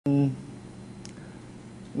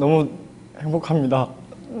너무 행복합니다.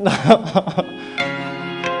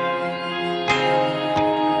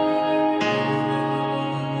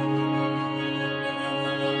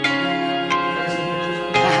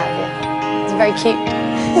 It's very cute.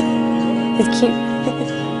 It's cute.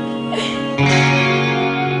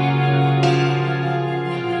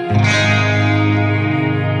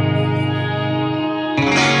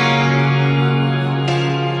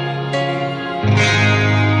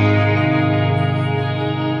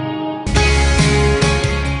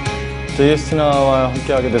 JST나와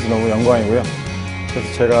함께하게 돼서 너무 영광이고요.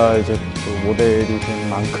 그래서 제가 이제 또 모델이 된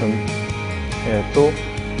만큼 또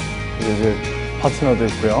이제 파트너도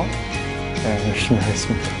있고요. 열심히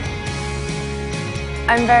하겠습니다.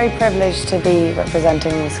 I'm very privileged to be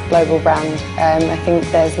representing this global brand. I think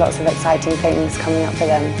there's lots of exciting things coming up for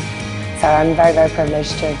them. So I'm very, very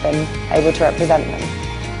privileged to have been able to represent them.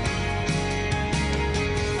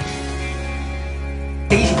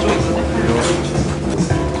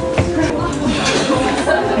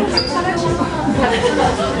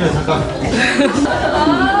 잠깐.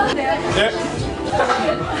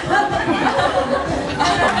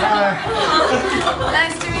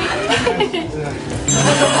 Nice to meet you.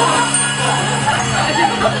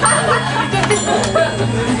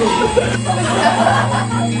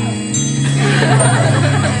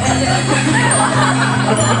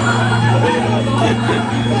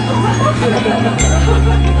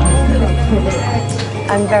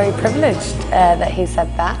 I'm very privileged that he said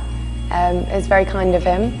that. It's very kind of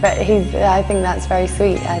him, but I think that's very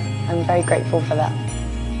sweet. I'm very grateful for that.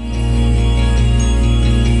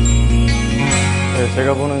 네,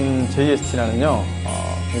 제가 보는 JST나는요,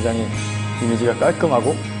 굉장히 이미지가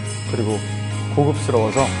깔끔하고 그리고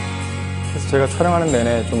고급스러워서 그래서 제가 촬영하는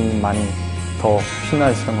내내 좀 많이 더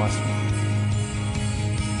신나 있었던 것 같습니다.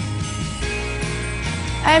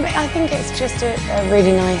 I think it's just a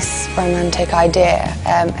really nice romantic idea.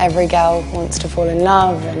 Every girl wants to fall in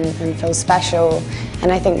love and feel special,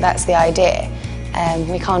 and I think that's the idea.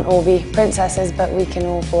 We can't all be princesses, but we can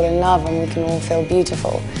all fall in love and we can all feel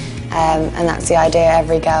beautiful. And that's the idea.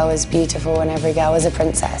 Every girl is beautiful and every girl is a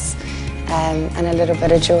princess. And a little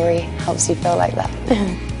bit of jewelry helps you feel like that.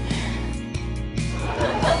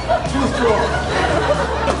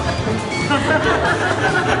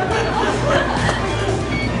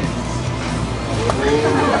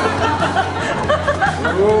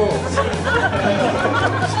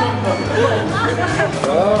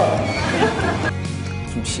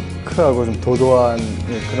 좀 시크하고 좀 도도한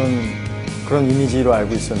그런 이미지로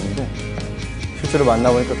알고 있었는데 실제로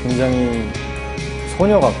만나보니까 굉장히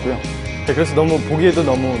소녀 같고요. 그래서 너무 보기에도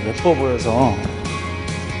너무 예뻐 보여서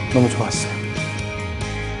너무 좋았어요.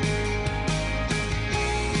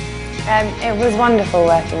 It was wonderful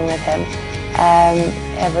working with him.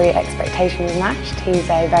 Every expectation was matched. He's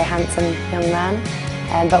a very handsome young man,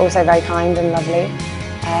 but also very kind and lovely.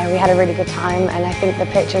 We had a really good time, and I think the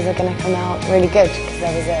pictures are going to come out really good because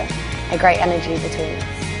there was a great energy between us.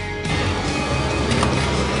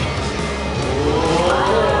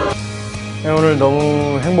 네, 오늘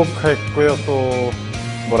너무 행복했고요. 또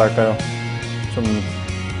뭐랄까요, 좀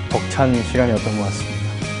벅찬 시간이었던 것 같습니다.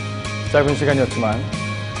 짧은 시간이었지만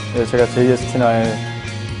제가 JST나의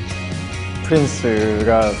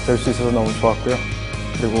프린스가 될 수 있어서 너무 좋았고요.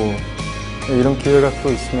 그리고 이런 기회가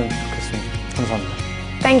또 있으면 좋겠습니다. 감사합니다.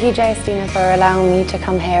 Thank you, JST나, for allowing me to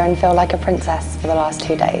come here and feel like a princess for the last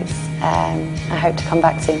 2 days. I hope to come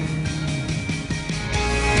back soon.